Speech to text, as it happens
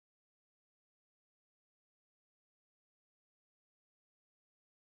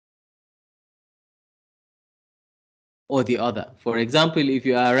or the other. For example, if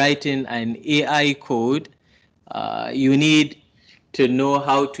you are writing an AI code, you need to know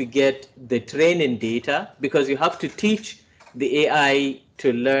how to get the training data, because you have to teach the AI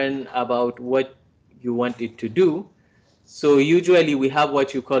to learn about what you want it to do. So usually we have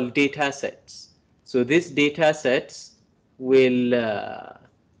what you call data sets. So these data sets will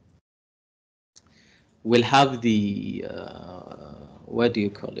have the what do you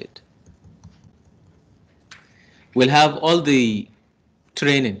call it? Will have all the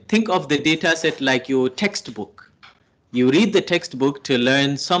training. Think of the data set like your textbook. You read the textbook to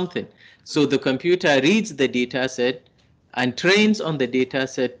learn something. So the computer reads the data set and trains on the data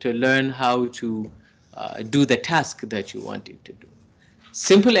set to learn how to do the task that you want it to do.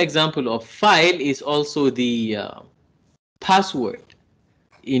 Simple example of file is also the password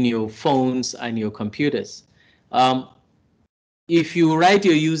in your phones and your computers. If you write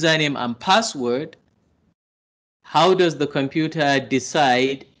your username and password, how does the computer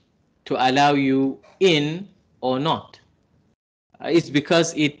decide to allow you in or not? It's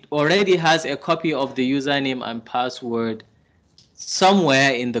because it already has a copy of the username and password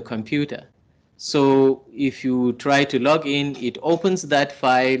somewhere in the computer. So if you try to log in, it opens that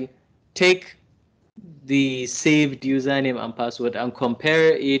file, take the saved username and password and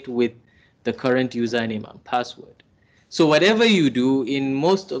compare it with the current username and password. So whatever you do, in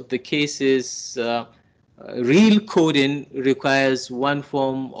most of the cases, real coding requires one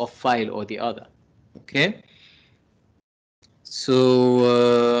form of file or the other. Okay.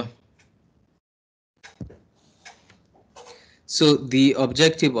 So the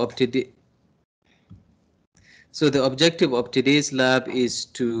objective of today. So the objective of today's lab is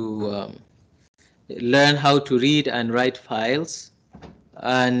to learn how to read and write files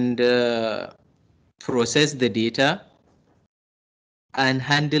and process the data and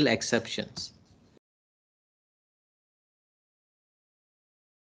handle exceptions.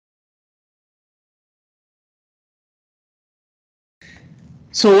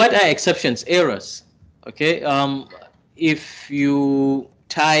 So what are exceptions? Errors. Okay. If you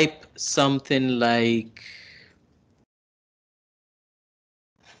type something like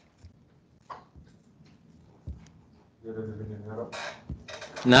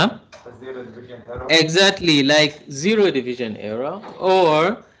no? Exactly, like zero division error,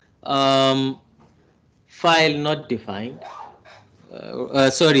 or file not defined.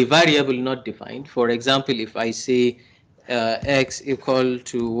 Sorry, variable not defined. For example, if I say x equal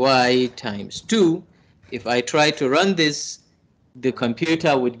to y times 2, if I try to run this, the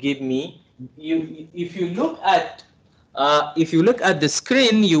computer would give me. If you look at the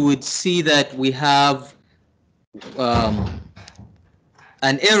screen, you would see that we have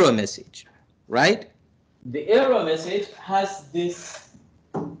an error message, right? The error message has this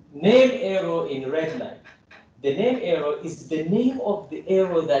name error in red line. The name error is the name of the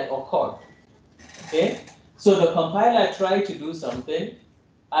error that occurred. Okay? So the compiler tried to do something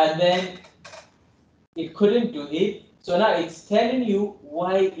and then it couldn't do it. So now it's telling you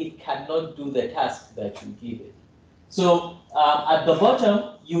why it cannot do the task that you give it. So at the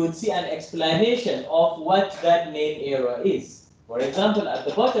bottom, you would see an explanation of what that name error is. For example, at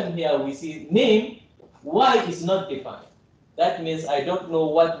the bottom here, we see name, y is not defined. That means I don't know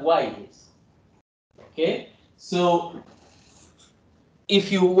what y is. Okay? So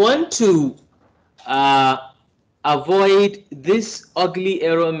if you want to avoid this ugly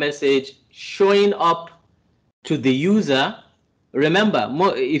error message showing up to the user, remember,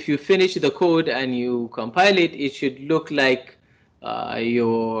 if you finish the code and you compile it, it should look like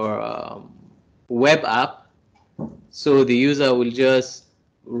your web app. So the user will just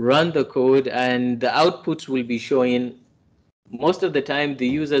run the code and the outputs will be showing. Most of the time, the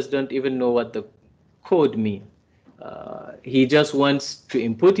users don't even know what the code means. He just wants to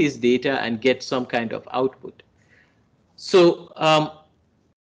input his data and get some kind of output. So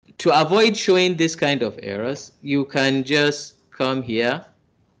to avoid showing this kind of errors, you can just come here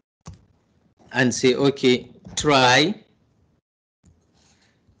and say, okay, try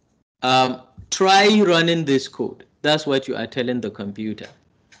running this code. That's what you are telling the computer.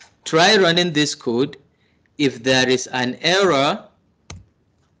 Try running this code. If there is an error,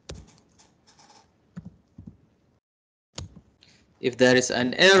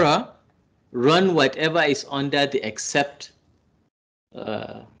 run whatever is under the except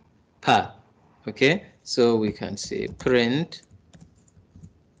path. Okay, so we can say print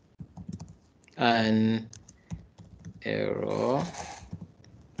an error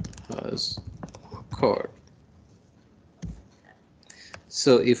has occurred.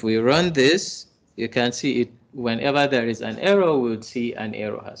 So if we run this, you can see it. Whenever there is an error, we would see an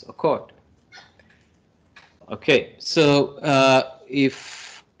error has occurred. Okay, so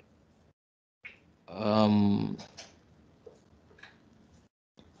if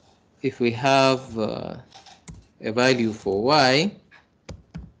we have a value for y,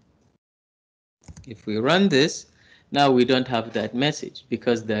 if we run this, now we don't have that message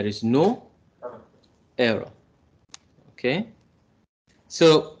because there is no error. Okay,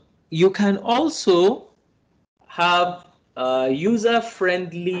 so you can also have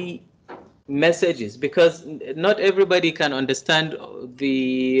user-friendly messages because not everybody can understand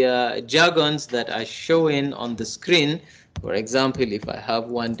the jargons that are showing on the screen. For example, if I have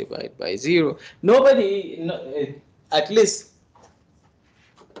 1 divided by 0, nobody, at least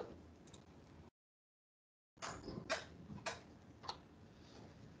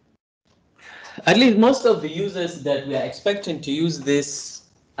most of the users that we are expecting to use this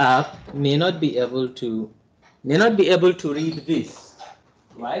app may not be able to read this,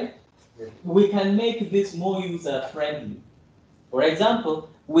 right? We can make this more user friendly. For example,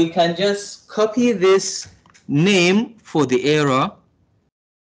 we can just copy this name for the error,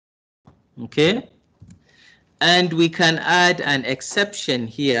 okay? And we can add an exception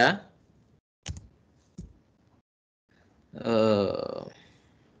here.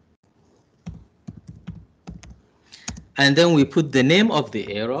 And then we put the name of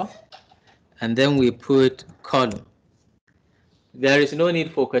the error, and then we put column. There is no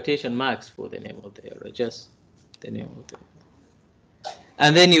need for quotation marks for the name of the error, just the name of the error.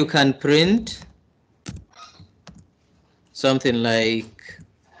 And then you can print something like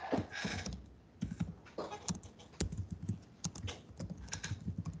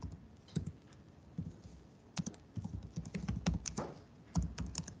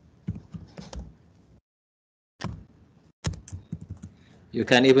you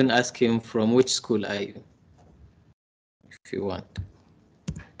can even ask him from which school are you, if you want.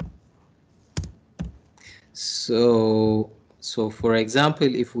 So for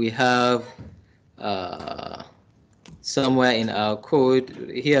example, if we have somewhere in our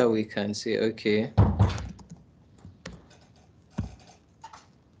code here, we can say, okay,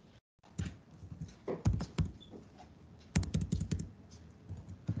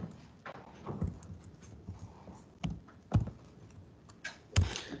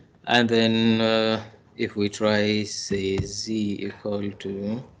 and then if we try, say, z equal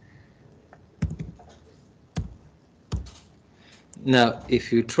to, now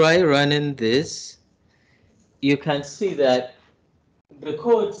if you try running this, you can see that the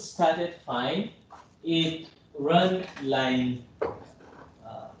code started fine. It ran line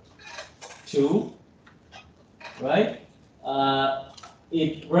 2, right?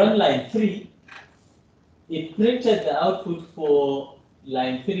 It ran line 3. It printed the output for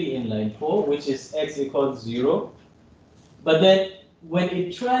line 3 and line 4, which is x equals 0. But then when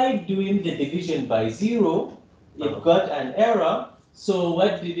it tried doing the division by 0, it got an error. So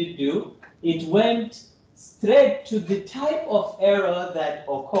what did it do? It went straight to the type of error that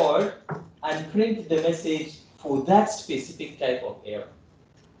occurred and print the message for that specific type of error.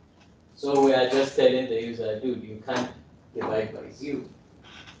 So we are just telling the user, dude, you can't divide by 0,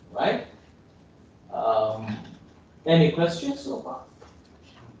 right? Any questions so far?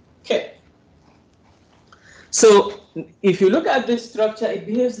 Okay. So if you look at this structure, it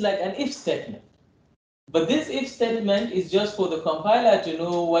behaves like an if statement. But this if statement is just for the compiler to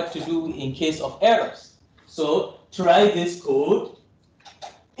know what to do in case of errors. So try this code.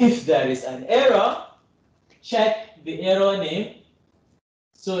 If there is an error, check the error name.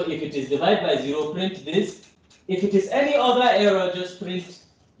 So if it is divide by 0, print this. If it is any other error, just print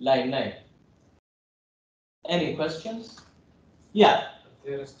line 9. Any questions? Yeah.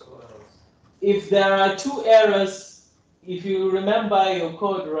 If there are 2 errors, if you remember, your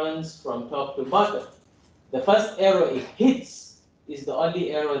code runs from top to bottom. The first error it hits is the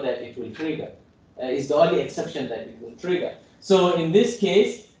only error that it will trigger, is the only exception that it will trigger. So in this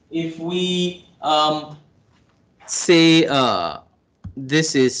case, if we say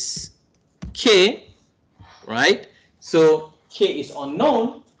this is K, right? So K is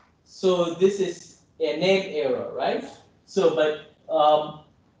unknown, so this is a name error, right? So, but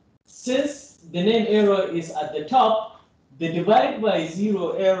since the name error is at the top, the divide by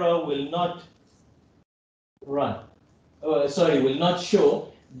 0 error will not run. Will not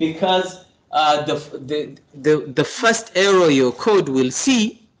show, because the first error your code will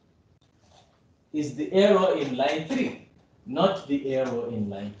see is the error in line 3, not the error in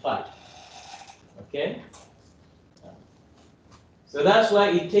line 5. Okay? So that's why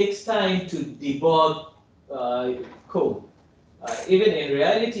it takes time to debug code. Even in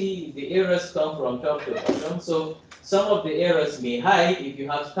reality, the errors come from top to bottom. So some of the errors may hide if you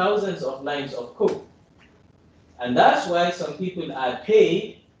have thousands of lines of code. And that's why some people are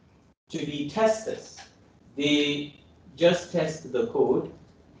paid to be testers. They just test the code,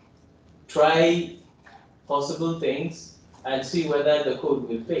 try possible things, and see whether the code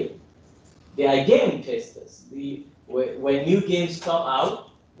will fail. They are game testers. When new games come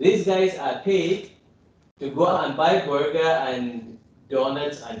out, these guys are paid to go and buy burger and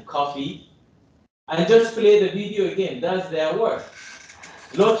donuts and coffee and just play the video game. That's their work.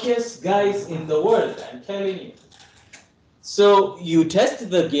 Luckiest guys in the world, I'm telling you. So you test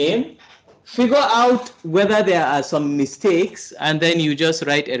the game, figure out whether there are some mistakes, and then you just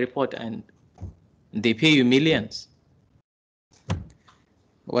write a report and they pay you millions.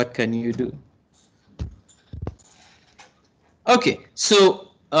 What can you do? Okay,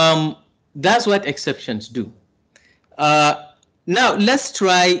 so that's what exceptions do. Now let's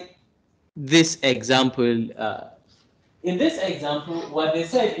try this example. In this example, what they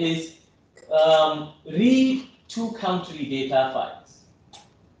said is read 2 country data files.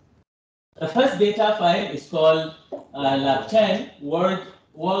 The first data file is called lab10 world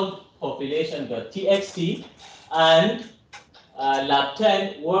population.txt and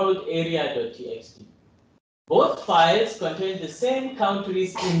lab10 world area.txt. Both files contain the same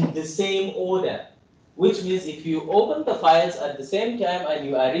countries in the same order, which means if you open the files at the same time and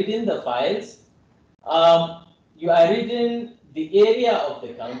you are reading the files, you are reading the area of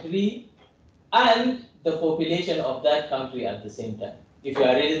the country and the population of that country at the same time, if you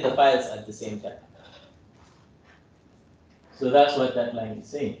are reading the files at the same time. So that's what that line is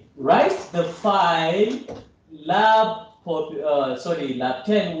saying. Write the file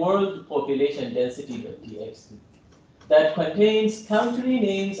lab10 world population density.txt that contains country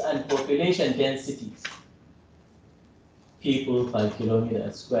names and population densities, people per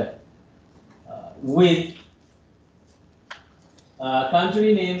kilometer square, with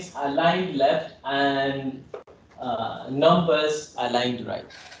country names aligned left and numbers aligned right.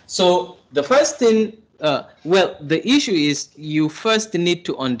 So the first thing, well, the issue is you first need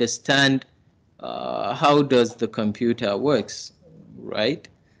to understand how does the computer works, right?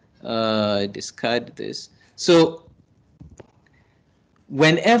 Discard this. So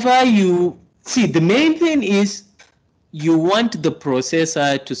whenever you see, the main thing is you want the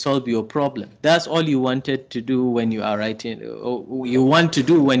processor to solve your problem. That's all you wanted to do when you are writing, or you want to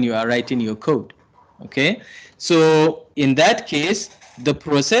do when you are writing your code. Okay, so in that case, the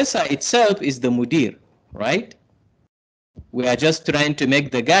processor itself is the mudir, right? We are just trying to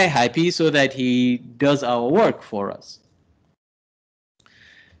make the guy happy so that he does our work for us.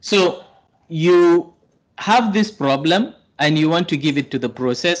 So you have this problem and you want to give it to the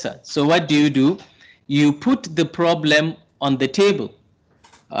processor. So what do? You put the problem on the table.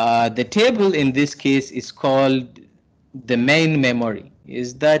 The table in this case is called the main memory.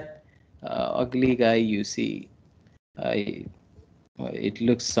 Is that ugly guy you see? It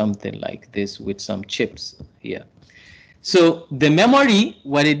looks something like this with some chips here. So the memory,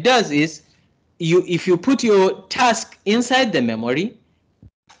 what it does is, if you put your task inside the memory,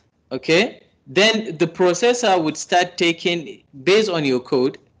 okay, then the processor would start taking, based on your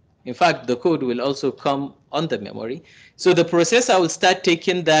code, in fact, the code will also come on the memory. So the processor will start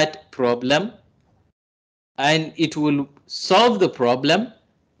taking that problem and it will solve the problem.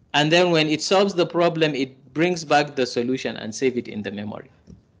 And then when it solves the problem, it brings back the solution and save it in the memory.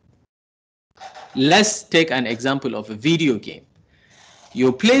 Let's take an example of a video game.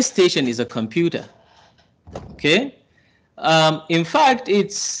 Your PlayStation is a computer, okay? In fact,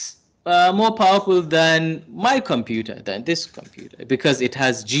 it's more powerful than my computer, than this computer, because it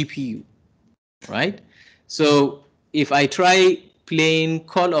has GPU, right? So if I try playing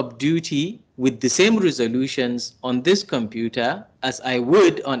Call of Duty with the same resolutions on this computer as I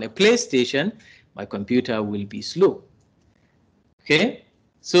would on a PlayStation, my computer will be slow, okay?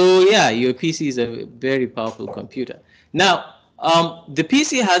 So yeah, your PC is a very powerful computer. Now, the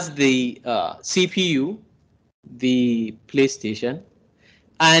PC has the CPU, the PlayStation,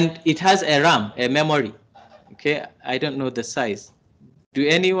 and it has a RAM, a memory. Okay, I don't know the size. Do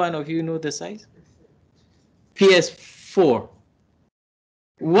any one of you know the size? PS4.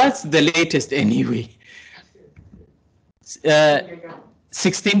 What's the latest anyway?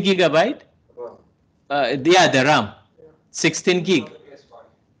 16 gigabyte? Yeah, the RAM. 16 gig.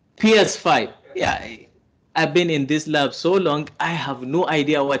 PS5. Yeah, I've been in this lab so long, I have no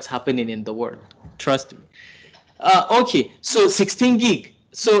idea what's happening in the world. Trust me. Okay, so 16 gig.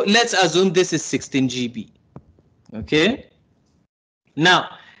 So let's assume this is 16 GB. Okay.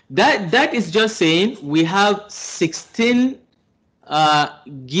 Now, that is just saying we have 16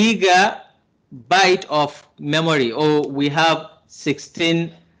 gigabyte of memory, or we have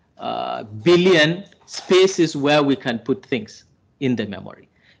 16 billion spaces where we can put things in the memory.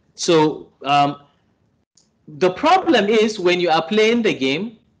 So the problem is when you are playing the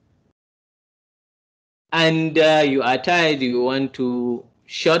game and you are tired, you want to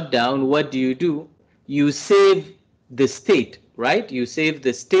shut down, what do? You save the state, right? You save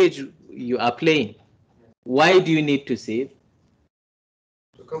the stage you are playing. Why do you need to save?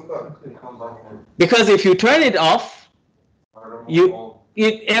 To come back. Because if you turn it off,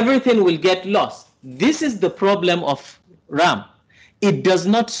 everything will get lost. This is the problem of RAM. It does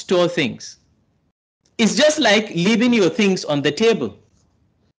not store things. It's just like leaving your things on the table.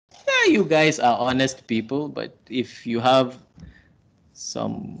 Yeah, you guys are honest people, but if you have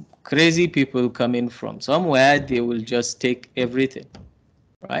some crazy people coming from somewhere, they will just take everything,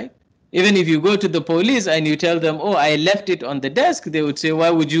 right? Even if you go to the police and you tell them, oh, I left it on the desk, they would say, why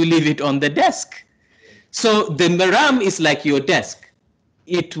would you leave it on the desk? So the RAM is like your desk.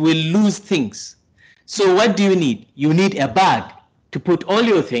 It will lose things. So what do you need? You need a bag to put all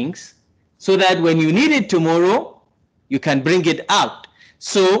your things so that when you need it tomorrow, you can bring it out.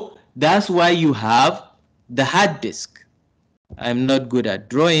 So that's why you have the hard disk. I'm not good at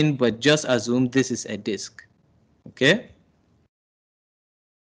drawing, but just assume this is a disk. Okay?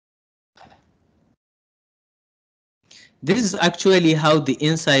 This is actually how the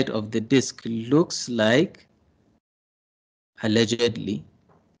inside of the disk looks like, allegedly.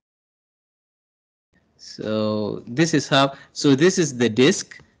 So this is how, so this is the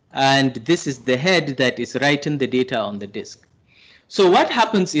disk, and this is the head that is writing the data on the disk. So what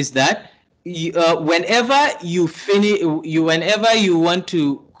happens is that whenever you finish, whenever you want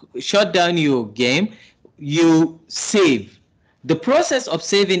to shut down your game, you save. The process of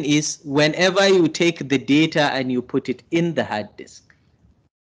saving is whenever you take the data and you put it in the hard disk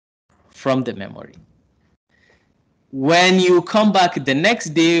from the memory. When you come back the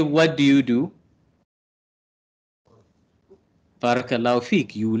next day, what do? Barakallahu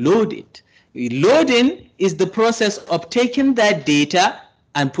feek, you load it. Loading is the process of taking that data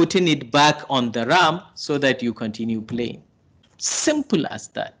and putting it back on the RAM so that you continue playing. Simple as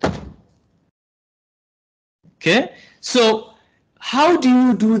that. Okay, so how do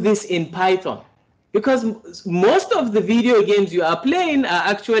you do this in Python? Because most of the video games you are playing are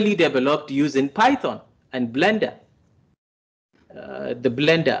actually developed using Python and Blender, the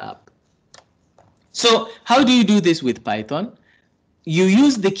Blender app. So how do you do this with Python? You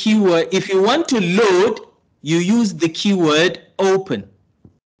use the keyword, if you want to load, you use the keyword open.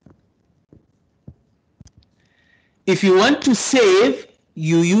 If you want to save,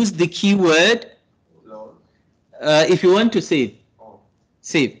 you use the keyword load. If you want to save,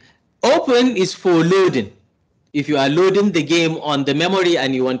 save. Open is for loading. If you are loading the game on the memory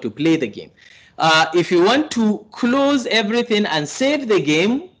and you want to play the game. If you want to close everything and save the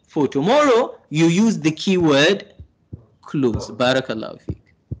game for tomorrow, you use the keyword close. Barakallahu feek.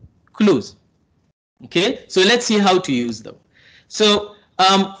 Close. Okay, so let's see how to use them. So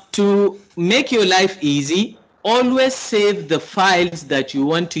to make your life easy, always save the files that you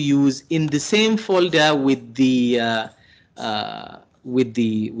want to use in the same folder with the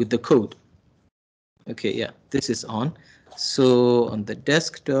code. Okay, yeah, this is on. So on the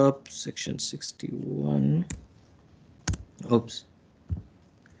desktop, section 61. Oops.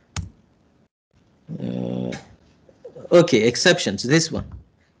 Okay, exceptions, this one.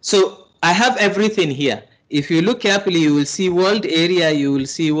 So I have everything here. If you look carefully, you will see world area, you will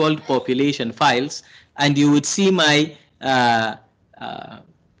see world population files, and you would see my,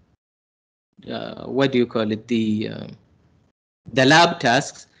 what do you call it, the lab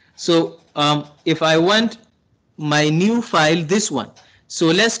tasks. So if I want my new file, this one, so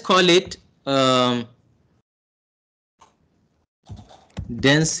let's call it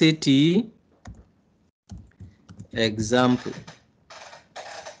density example.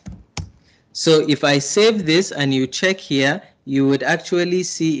 So if I save this and you check here, you would actually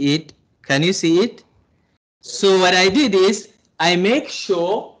see it. Can you see it? So what I did is I make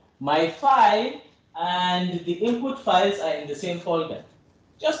sure my file and the input files are in the same folder,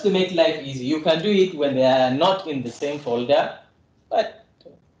 just to make life easy. You can do it when they are not in the same folder, but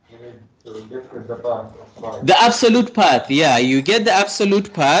the absolute path, yeah, you get the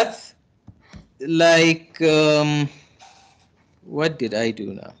absolute path. Like what did I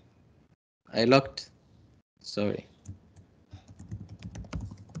do now? I locked, sorry.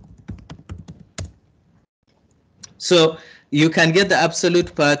 So you can get the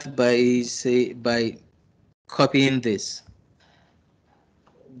absolute path by copying this,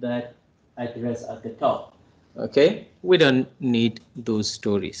 that address at the top. Okay, we don't need those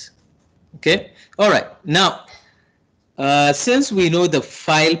stories. Okay, all right. Now, since we know the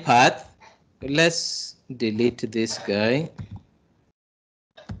file path, let's delete this guy.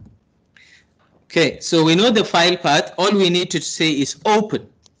 Okay, so we know the file path. All we need to say is open.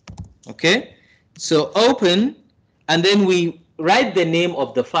 Okay, so open, and then we write the name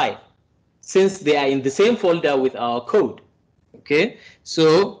of the file since they are in the same folder with our code. Okay,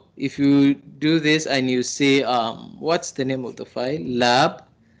 so if you do this and you say, what's the name of the file? Lab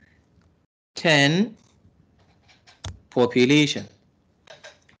 10 population.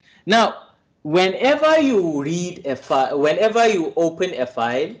 Now, whenever you read a file, whenever you open a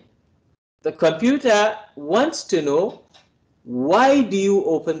file, the computer wants to know, why do you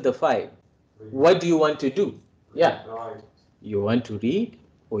open the file? What do you want to do? Yeah, you want to read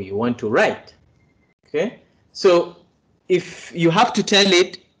or you want to write. Okay, so if you have to tell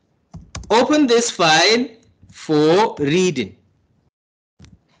it, open this file for reading.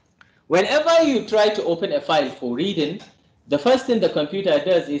 Whenever you try to open a file for reading, the first thing the computer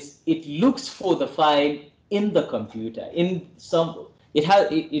does is it looks for the file in the computer.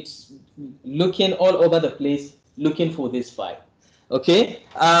 It's looking all over the place looking for this file. Okay,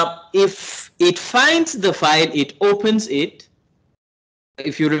 if it finds the file, it opens it.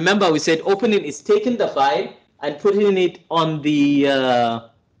 If you remember, we said opening is taking the file and putting it on the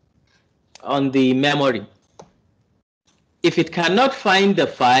memory. If it cannot find the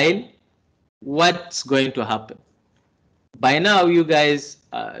file, what's going to happen? By now, you guys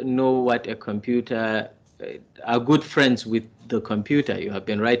know what a computer, are good friends with the computer. You have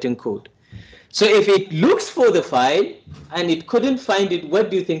been writing code. So if it looks for the file and it couldn't find it, what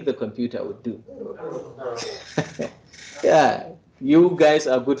do you think the computer would do? Yeah, you guys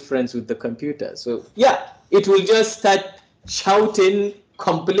are good friends with the computer. So yeah, it will just start shouting,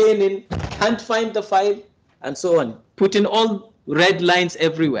 complaining, can't find the file, and so on, putting all red lines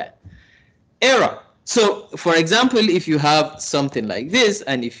everywhere. Error. So for example, if you have something like this,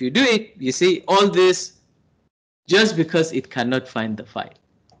 and if you do it, you see all this just because it cannot find the file.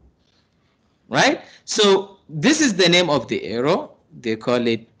 Right? So this is the name of the error. They call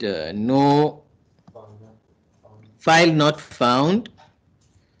it no file not found.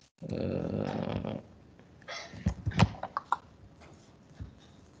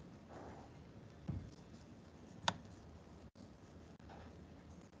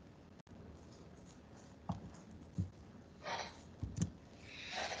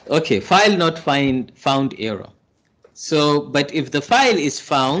 Okay, file not found error. So, but if the file is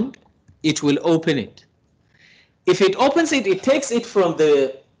found, it will open it. If it opens it, it takes it from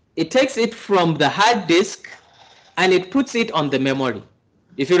the hard disk and it puts it on the memory.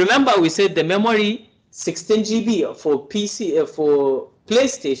 If you remember, we said the memory 16 GB for PC for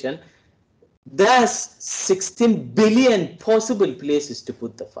PlayStation. There's 16 billion possible places to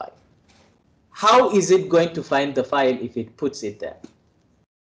put the file. How is it going to find the file if it puts it there?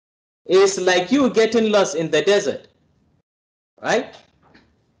 It's like you getting lost in the desert, right?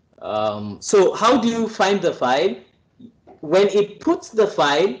 So how do you find the file? When it puts the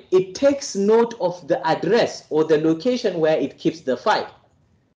file, it takes note of the address or the location where it keeps the file.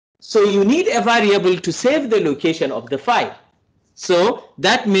 So you need a variable to save the location of the file. So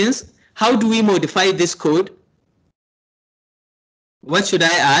that means, how do we modify this code? What should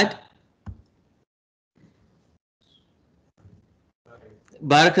I add?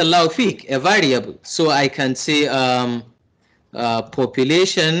 Barakallahu fiqh, a variable. So I can say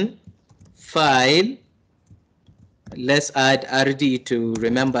population file. Let's add RD to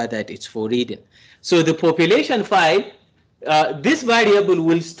remember that it's for reading. So the population file, this variable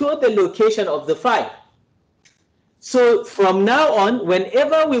will store the location of the file. So from now on,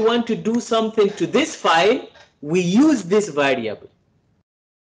 whenever we want to do something to this file, we use this variable,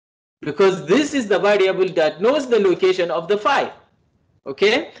 because this is the variable that knows the location of the file.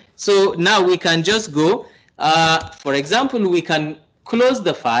 Okay, so now we can just go, for example, we can close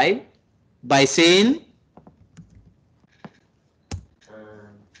the file by saying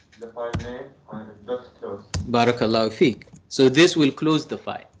the file name and dot close. Barakallahu fiqh. So this will close the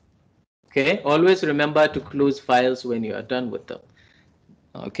file. Okay, always remember to close files when you are done with them.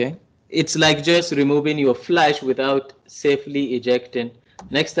 Okay, it's like just removing your flash without safely ejecting.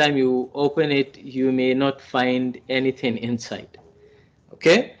 Next time you open it, you may not find anything inside.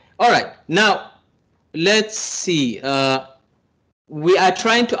 Okay, all right, now let's see. We are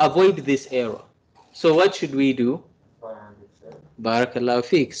trying to avoid this error. So what should we do? Barakallahu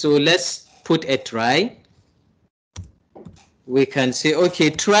fiqh. So let's put a try. We can say, okay,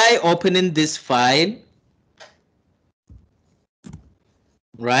 try opening this file.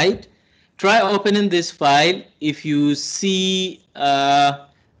 Right? Try opening this file. If you see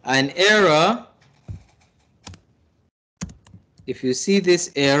an error, if you see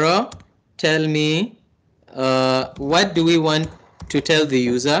this error, tell me what do we want to tell the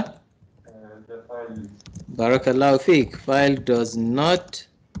user? The file. Barakallahu fiqh. File does not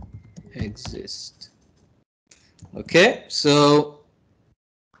exist. Okay, so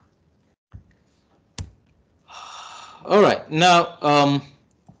all right, now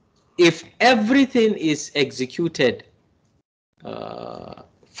if everything is executed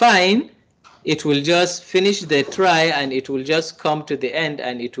fine, it will just finish the try and it will just come to the end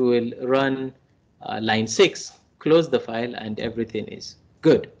and it will run line 6, close the file, and everything is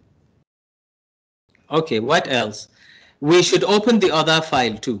good. Okay, what else? We should open the other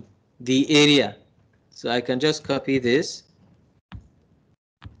file too, the area. So I can just copy this.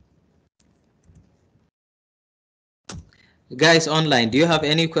 Guys online, do you have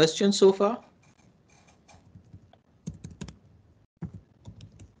any questions so far?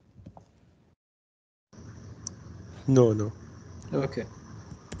 No. Okay.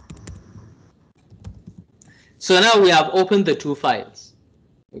 So now we have opened the two files.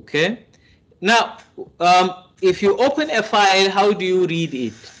 Okay. Now, if you open a file, how do you read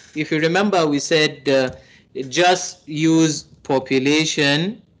it? If you remember, we said just use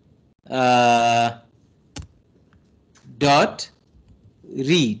population dot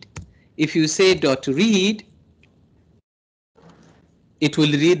read. If you say dot read, it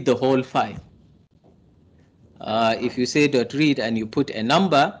will read the whole file. If you say dot read and you put a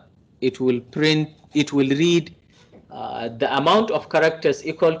number, it will read the amount of characters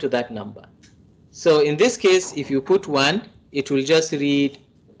equal to that number. So in this case, if you put 1, it will just read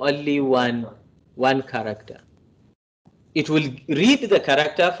only one character. It will read the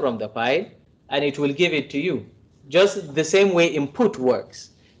character from the file and it will give it to you, just the same way input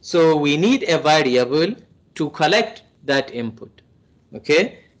works. So we need a variable to collect that input.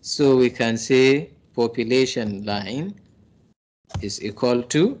 Okay, so we can say population line is equal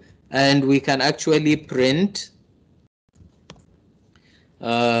to, and we can actually print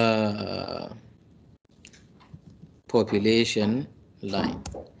population line.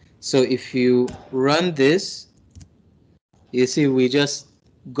 So if you run this, you see we just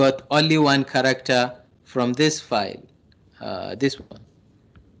got only one character from this file, this one.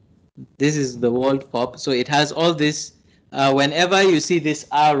 This is the world pop, so it has all this. Whenever you see this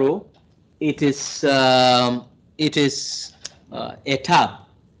arrow, it is a tab.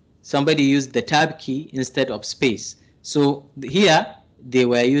 Somebody used the tab key instead of space. So here they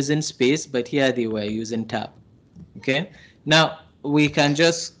were using space, but here they were using tab. Okay, now we can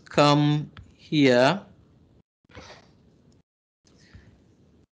just come here.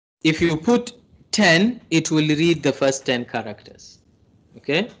 If you put 10, it will read the first 10 characters.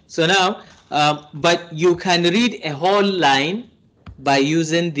 Okay, so now, but you can read a whole line by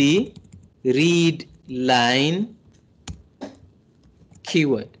using the read line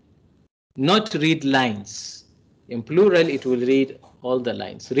keyword, not read lines. In plural, it will read all the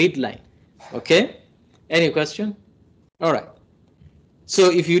lines, read line. Okay, any question? All right.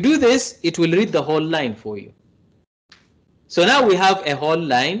 So if you do this, it will read the whole line for you. So now we have a whole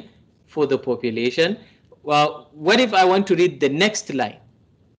line for the population. Well, what if I want to read the next line?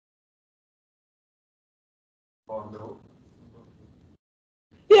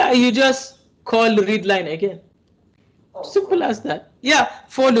 Yeah, you just call read line again. Simple as that. Yeah,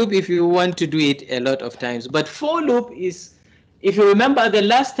 for loop if you want to do it a lot of times. But for loop is, if you remember the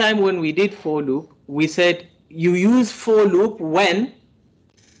last time when we did for loop, we said you use for loop when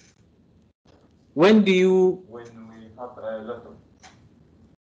do you? When we have a lot of.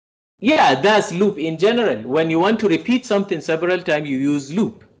 Yeah, that's loop in general. When you want to repeat something several times, you use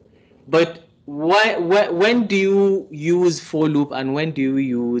loop. But when do you use for loop and when do you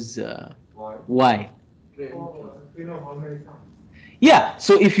use while? We know how many times. Yeah,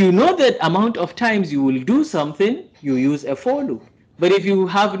 so if you know that amount of times you will do something, you use a for loop. But if you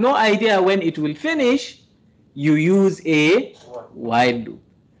have no idea when it will finish, you use a while loop.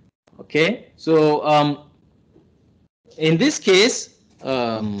 Okay, so in this case,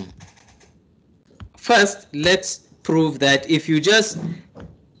 first let's prove that if you just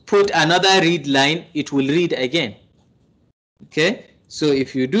put another read line, it will read again. Okay, so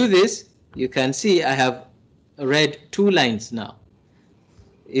if you do this, you can see I have read 2 lines now.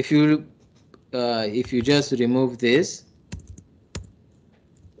 If you just remove this,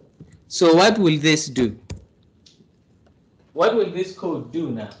 so what will this do? What will this code do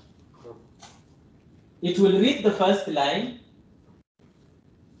now? It will read the first line,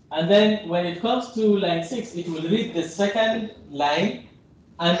 and then when it comes to line 6, it will read the second line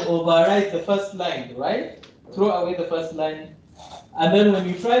and overwrite the first line, right? Throw away the first line, and then when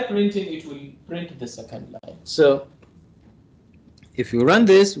you try printing, it will print the second line. So If you run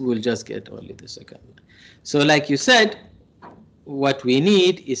this, we'll just get only the second one. So like you said, what we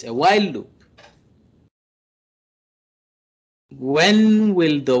need is a while loop. When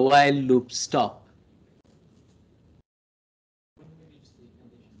will the while loop stop?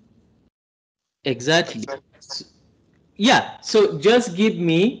 Exactly. Yeah, so just give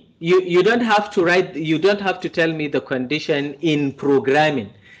me, you don't have to write, you don't have to tell me the condition in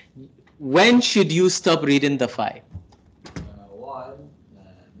programming. When should you stop reading the file? While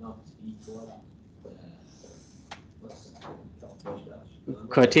not equal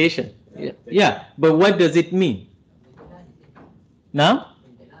Quotation. Yeah. Yeah, but what does it mean? Now?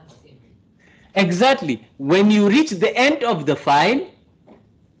 Exactly. When you reach the end of the file,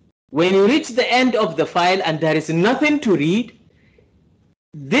 and there is nothing to read,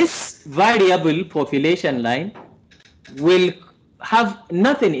 this variable population line will have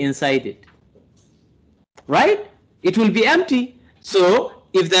nothing inside it, right? It will be empty. So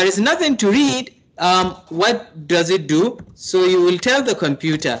if there is nothing to read, what does it do? So you will tell the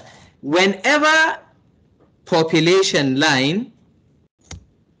computer, whenever population line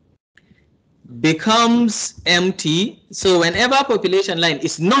becomes empty, so whenever population line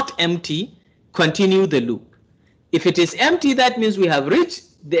is not empty, continue the loop. If it is empty, that means we have reached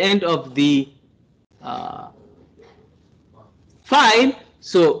the end of the file,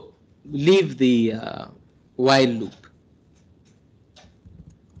 so leave the while loop.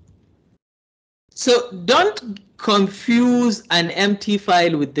 So don't confuse an empty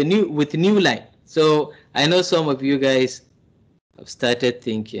file with the new line. So I know some of you guys have started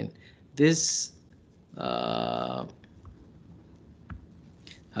thinking this. I've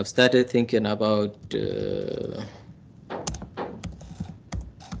started thinking about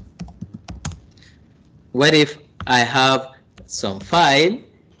what if I have some file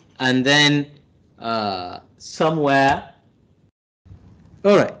and then somewhere.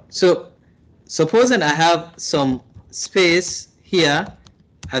 All right, so supposing I have some space here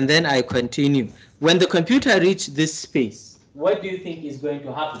and then I continue. When the computer reaches this space, what do you think is going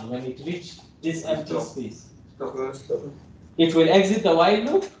to happen when it reaches this empty space? Stop. It will exit the while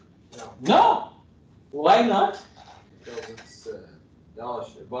loop? No. No. Why not? Because it's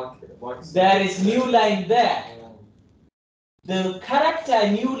There is new line there. The character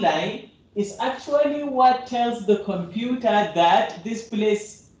new line is actually what tells the computer that this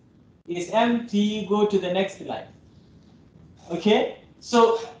place is empty, go to the next line. Okay?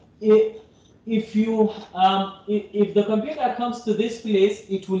 So if the computer comes to this place,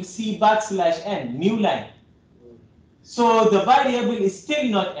 it will see \n, new line. So the variable is still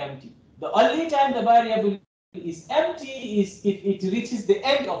not empty. The only time the variable is empty is if it reaches the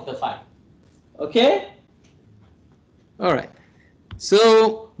end of the file. Okay? All right.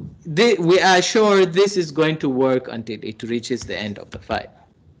 So we are sure this is going to work until it reaches the end of the file.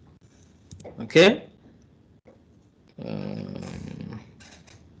 Okay?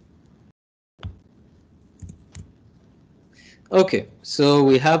 Okay, so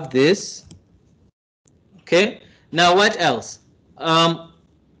we have this. Okay, now what else?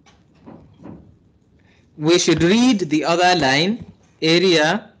 We should read the other line,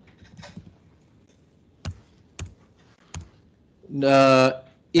 area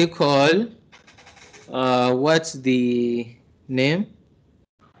equal, what's the name?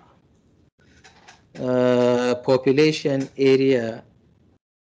 Population area.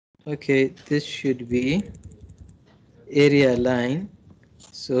 Okay, this should be area line.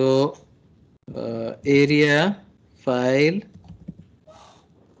 So area file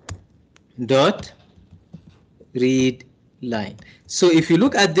dot read line. So if you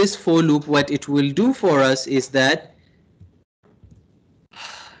look at this for loop, what it will do for us is that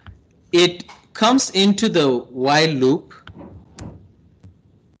it comes into the while loop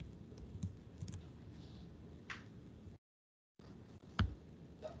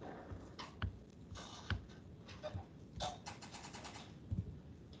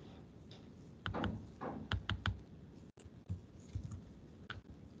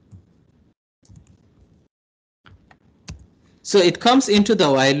So it comes into the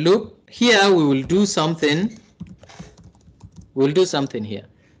while loop. Here we will do something. We'll do something here.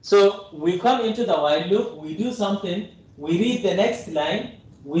 So we come into the while loop, we do something, we read the next line,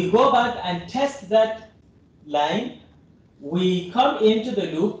 we go back and test that line, we come into the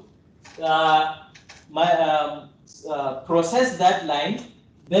loop, process that line,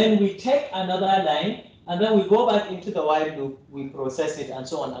 then we take another line, and then we go back into the while loop, we process it, and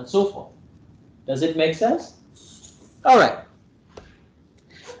so on and so forth. Does it make sense? All right.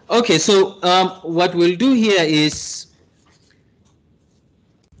 Okay, so what we'll do here is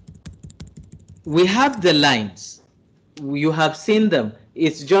we have the lines. you have seen them.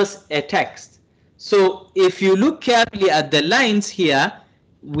 It's just a text. So if you look carefully at the lines here,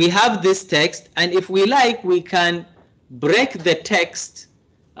 we have this text, and if we like, we can break the text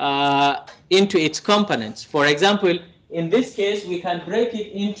into its components. For example, in this case, we can break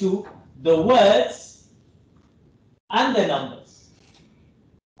it into the words and the numbers.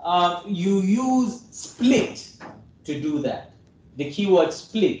 You use split to do that, the keyword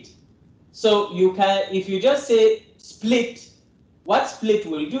split. So you can, if you just say split, what split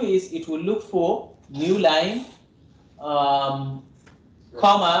will do is it will look for new line,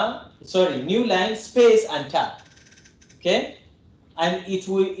 new line, space, and tab. Okay, and it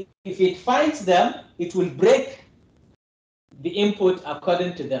will, if it finds them, it will break the input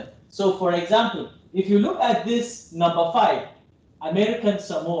according to them. So, for example, if you look at this number 5, American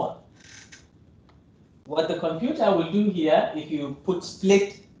Samoa, what the computer will do here, if you put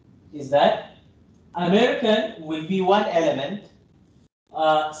split, is that American will be one element,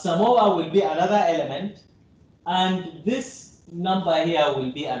 Samoa will be another element, and this number here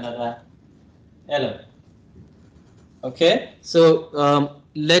will be another element. Okay, so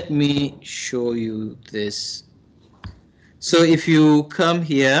let me show you this. So if you come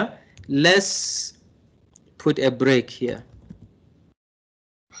here, let's put a break here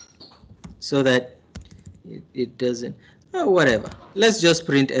so that it doesn't, whatever. Let's just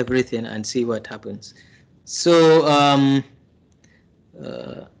print everything and see what happens. So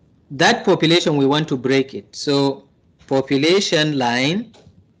that population, we want to break it. So population line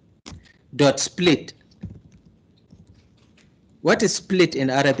dot split. What is split in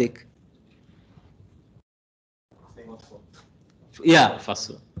Arabic? Yeah,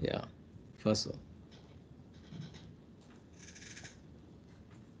 fasl. Yeah, fasl.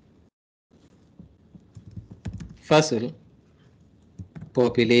 Fasl,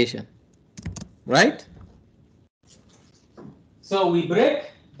 population, right? So we break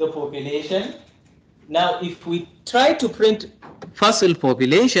the population. Now, if we try to print fasl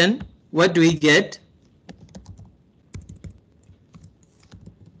population, what do we get?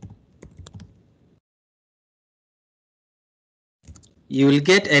 You will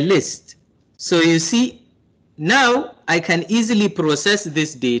get a list. So you see, now I can easily process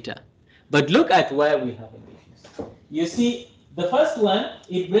this data. But look at where we have issues. You see, the first one,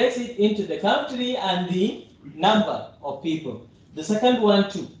 it breaks it into the country and the number of people. The second one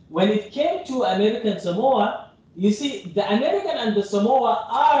too. When it came to American Samoa, you see, the American and the Samoa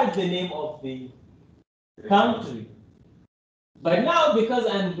are the name of the country. But now, because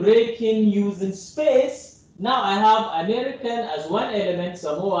I'm breaking using space, now I have American as one element,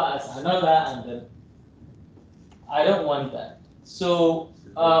 Samoa as another, and then I don't want that. So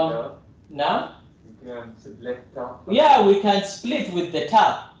now, you can split tab. Yeah, we can split with the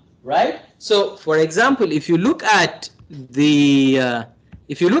tab, right? So, for example, if you look at the,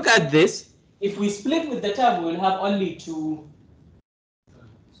 this, if we split with the tab, we will have only 2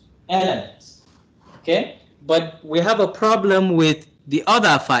 elements. Okay, but we have a problem with the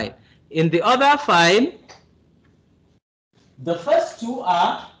other file. In the other file, the first 2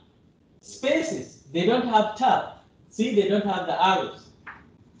 are spaces. They don't have tab. See, they don't have the arrows.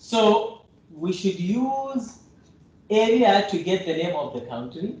 So we should use area to get the name of the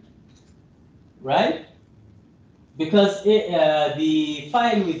country, right? Because the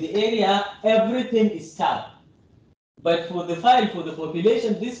file with the area, everything is tab. But for the file for the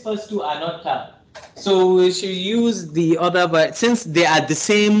population, these first 2 are not tab. So we should use the other, but since they are the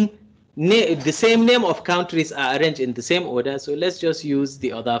same name of countries are arranged in the same order, so let's just use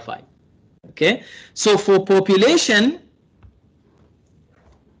the other file. Okay, so for population,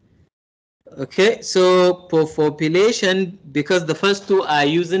 okay, so for population, because the first 2 are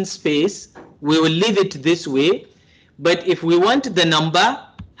using space, we will leave it this way. But if we want the number,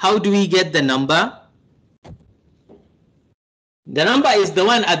 how do we get the number? The number is the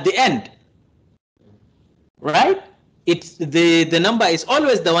one at the end, right? It's the number is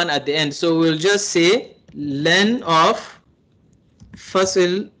always the one at the end. So we'll just say len of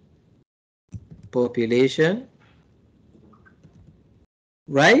fossil population,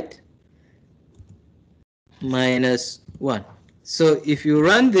 right? Minus 1. So if you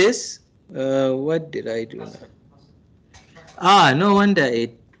run this, what did I do now? No wonder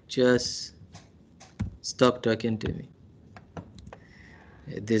it just stopped talking to me.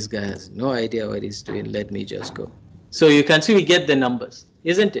 This guy has no idea what he's doing. Let me just go. So you can see we get the numbers,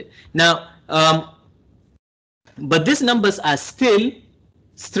 isn't it? Now, but these numbers are still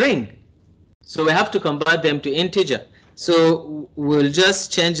string. So we have to convert them to integer. So we'll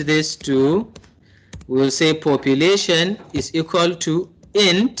just change this to, we'll say population is equal to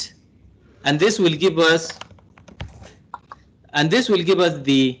int, and this will give us and this will give us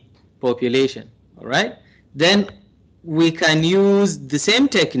the population. All right, then we can use the same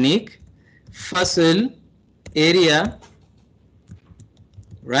technique, fossil area,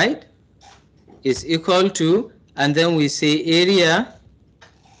 right, is equal to, and then we say area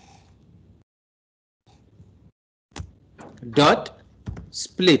dot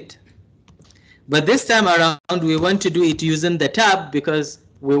split. But this time around we want to do it using the tab because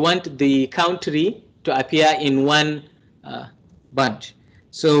we want the country to appear in one bunch.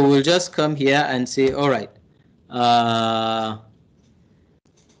 So we'll just come here and say, all right,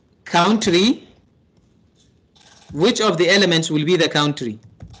 country, which of the elements will be the country?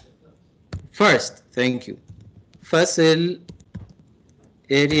 First, thank you. Fossil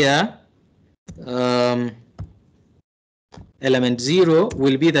area, element 0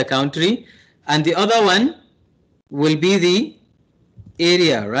 will be the country, and the other one will be the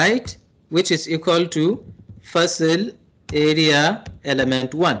area, right, which is equal to fossil area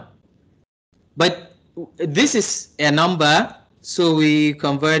element 1. But this is a number, so we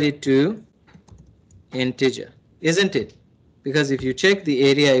convert it to integer, isn't it? Because if you check the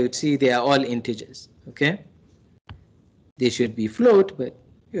area, you would see they are all integers. Okay, they should be float, but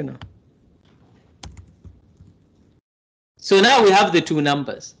you know. So now we have the two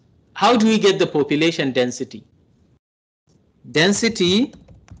numbers. How do we get the population density? Density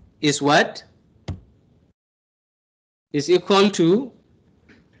is what? Is equal to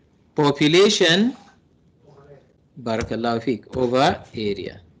population, barakallahu feek, over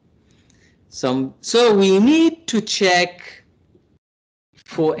area. So we need to check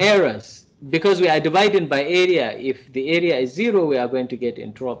for errors because we are dividing by area. If the area is 0, we are going to get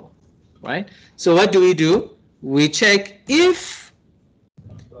in trouble, right? So what do? We check if,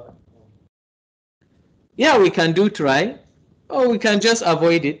 yeah, we can do try, or we can just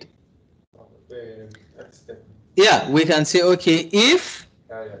avoid it. Yeah, we can say, okay, if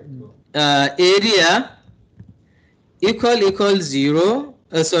area equals 0,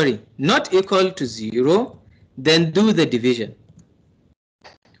 sorry, not equal to 0, then do the division,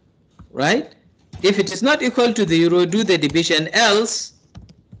 right? If it is not equal to 0, do the division, else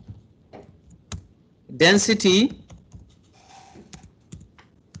density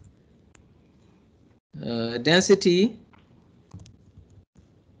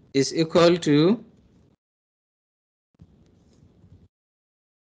is equal to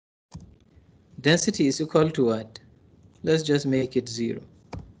what? Let's just make it 0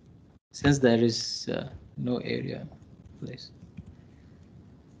 since there is no area place.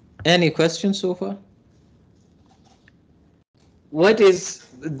 Any questions so far? What is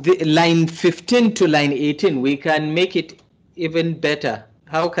the line 15 to line 18? We can make it even better.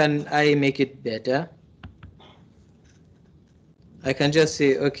 How can I make it better? I can just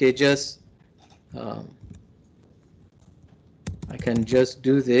say, okay, I can just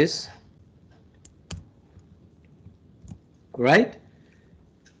do this, right?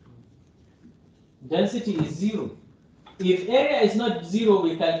 Density is 0. If area is not 0,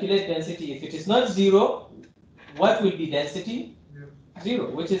 we calculate density. If it is not 0, what will be density?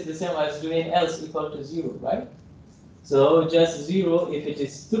 0, which is the same as doing else equal to 0, right? So just 0. If it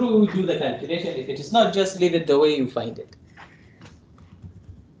is true, do the calculation. If it is not, just leave it the way you find it.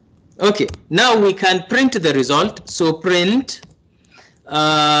 Okay, now we can print the result. So print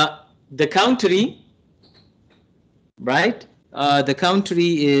the country, right? The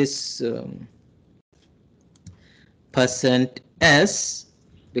country is %s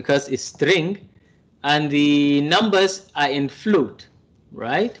because it's string, and the numbers are in float,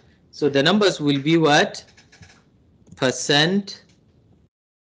 right? So the numbers will be what? %f,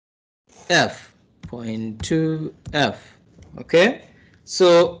 0.2f. Okay,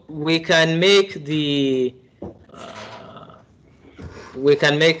 so we can make the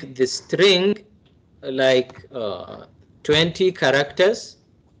string like 20 characters.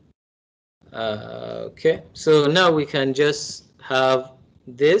 Okay, so now we can just have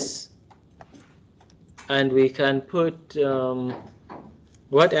this, and we can put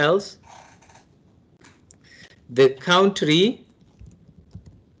what else? The country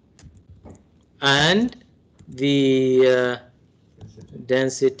and the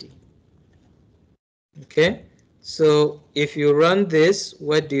density. Okay, so if you run this,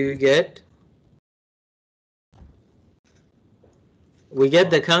 what do you get? We get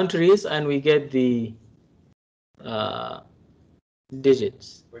the countries and we get the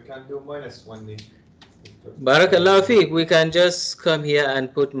digits. We can do -1. Barakallahu feek. We can just come here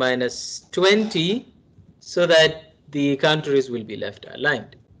and put -20 so that the countries will be left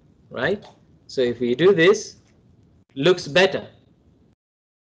aligned, right? So if we do this, looks better.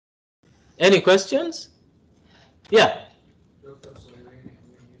 Any questions? Yeah.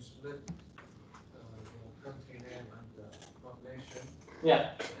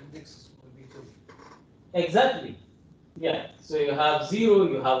 Yeah. Index will be 2. Exactly. Yeah. So you have 0,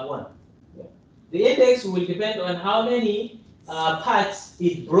 you have 1. Yeah. The index will depend on how many parts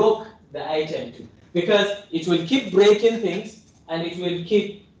it broke the item to, because it will keep breaking things and it will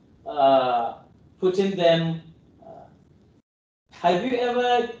keep putting them. Have you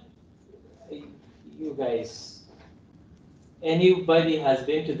ever, you guys, anybody has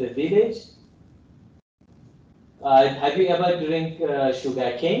been to the village? Have you ever drink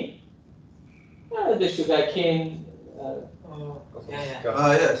sugar cane? The sugar cane. Yeah.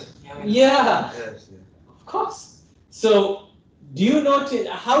 Yes. Yeah. Yes. Of course. So, do you notice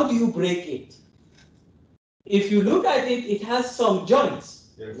how do you break it? If you look at it, it has some joints,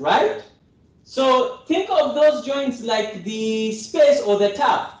 Yes. right? So think of those joints like the space or the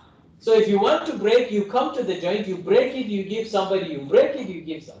tab. So if you want to break, you come to the joint, you break it, you give somebody, you break it, you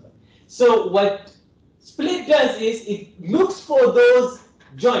give somebody. So what split does is it looks for those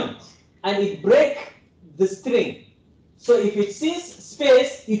joints and it breaks the string. So if it sees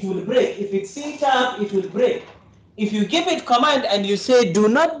space, it will break. If it sees tab, it will break. If you give it command and you say do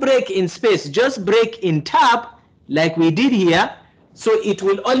not break in space, just break in tab, like we did here, so it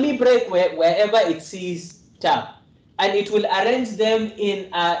will only break wherever it sees tab, and it will arrange them in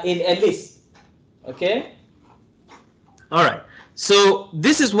a list. Okay. All right. So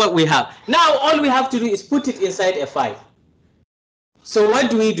this is what we have. Now all we have to do is put it inside a file. So what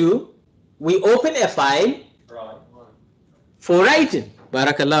do? We open a file for writing.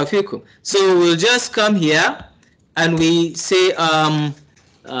 Barakallahu fikum. So we'll just come here and we say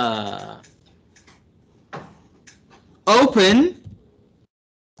open,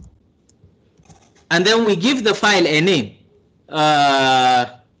 and then we give the file a name.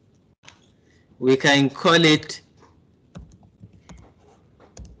 We can call it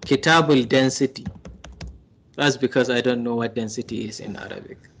Kitabul density. That's because I don't know what density is in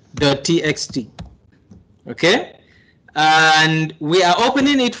Arabic. .txt. Okay? And we are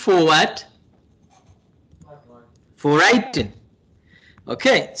opening it for what? For writing.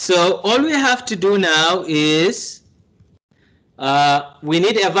 Okay, so all we have to do now is we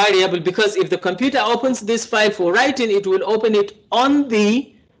need a variable, because if the computer opens this file for writing, it will open it on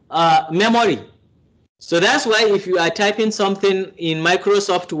the memory. So that's why if you are typing something in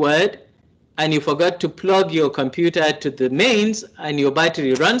Microsoft Word and you forgot to plug your computer to the mains and your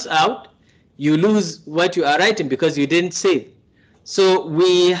battery runs out, you lose what you are writing because you didn't save. So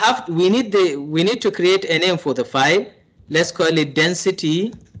we need to create a name for the file. Let's call it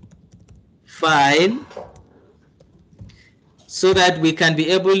density file, so that we can be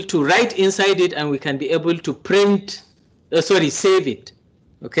able to write inside it and we can be able to print, save it.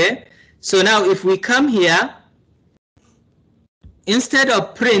 Okay, so now if we come here, instead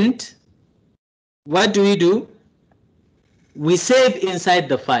of print, what do? We save inside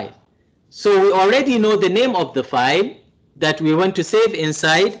the file. So we already know the name of the file that we want to save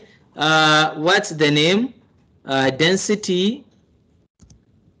inside. What's the name? Density.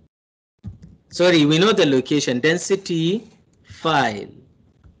 Sorry, we know the location. Density file.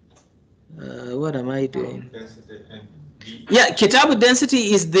 What am I doing? Yeah, Kitabu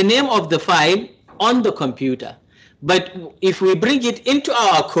density is the name of the file on the computer. But if we bring it into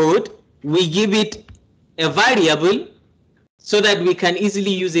our code, we give it a variable so that we can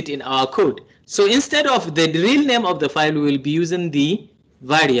easily use it in our code. So instead of the real name of the file, we will be using the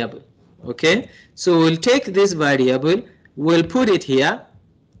variable. Okay, so we'll take this variable, we'll put it here,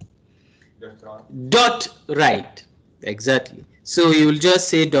 dot write. Exactly. So you will just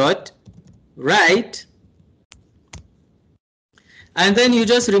say dot write, and then you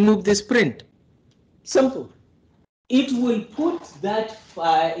just remove this print. Simple. It will put that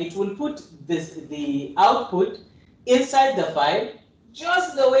file, it will put the output inside the file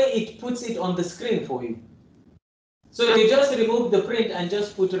just the way it puts it on the screen for you. So you just remove the print and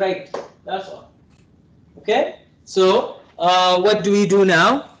just put write. That's all. Okay? So what do we do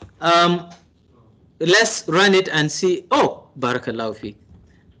now? Let's run it and see. Oh, barakallahu fi.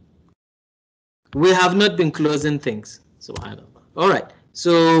 We have not been closing things. Subhanallah. All right.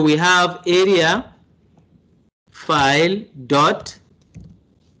 So we have area file dot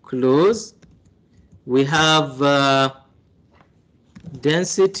close. We have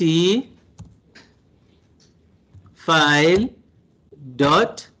density file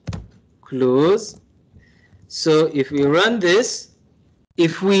dot close. So if we run this,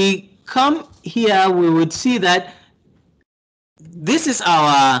 if we come here, we would see that this is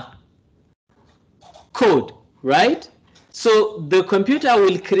our code, right? So the computer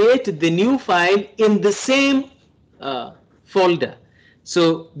will create the new file in the same folder.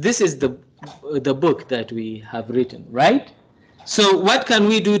 So this is the book that we have written, right? So what can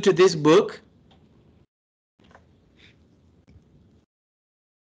we do to this book?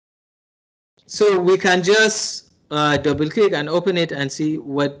 So we can just double click and open it and see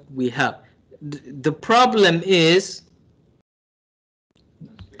what we have. The problem is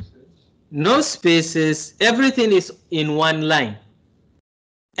no spaces, everything is in one line.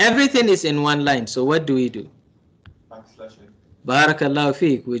 Everything is in one line. So what do we do? Backslash n. Barakallahu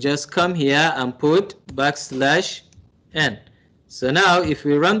feek. We just come here and put \n. So now if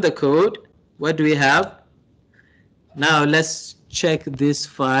we run the code, what do we have? Now let's check this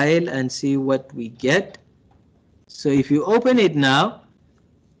file and see what we get. So if you open it now,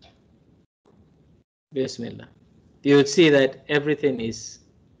 Bismillah, you would see that everything is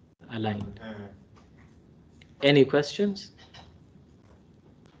aligned. Any questions?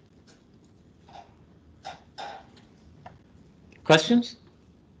 Questions?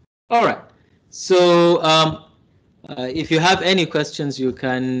 All right. So if you have any questions, you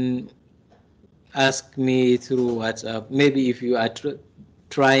can ask me through WhatsApp. Maybe if you are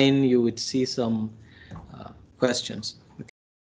trying, you would see some questions.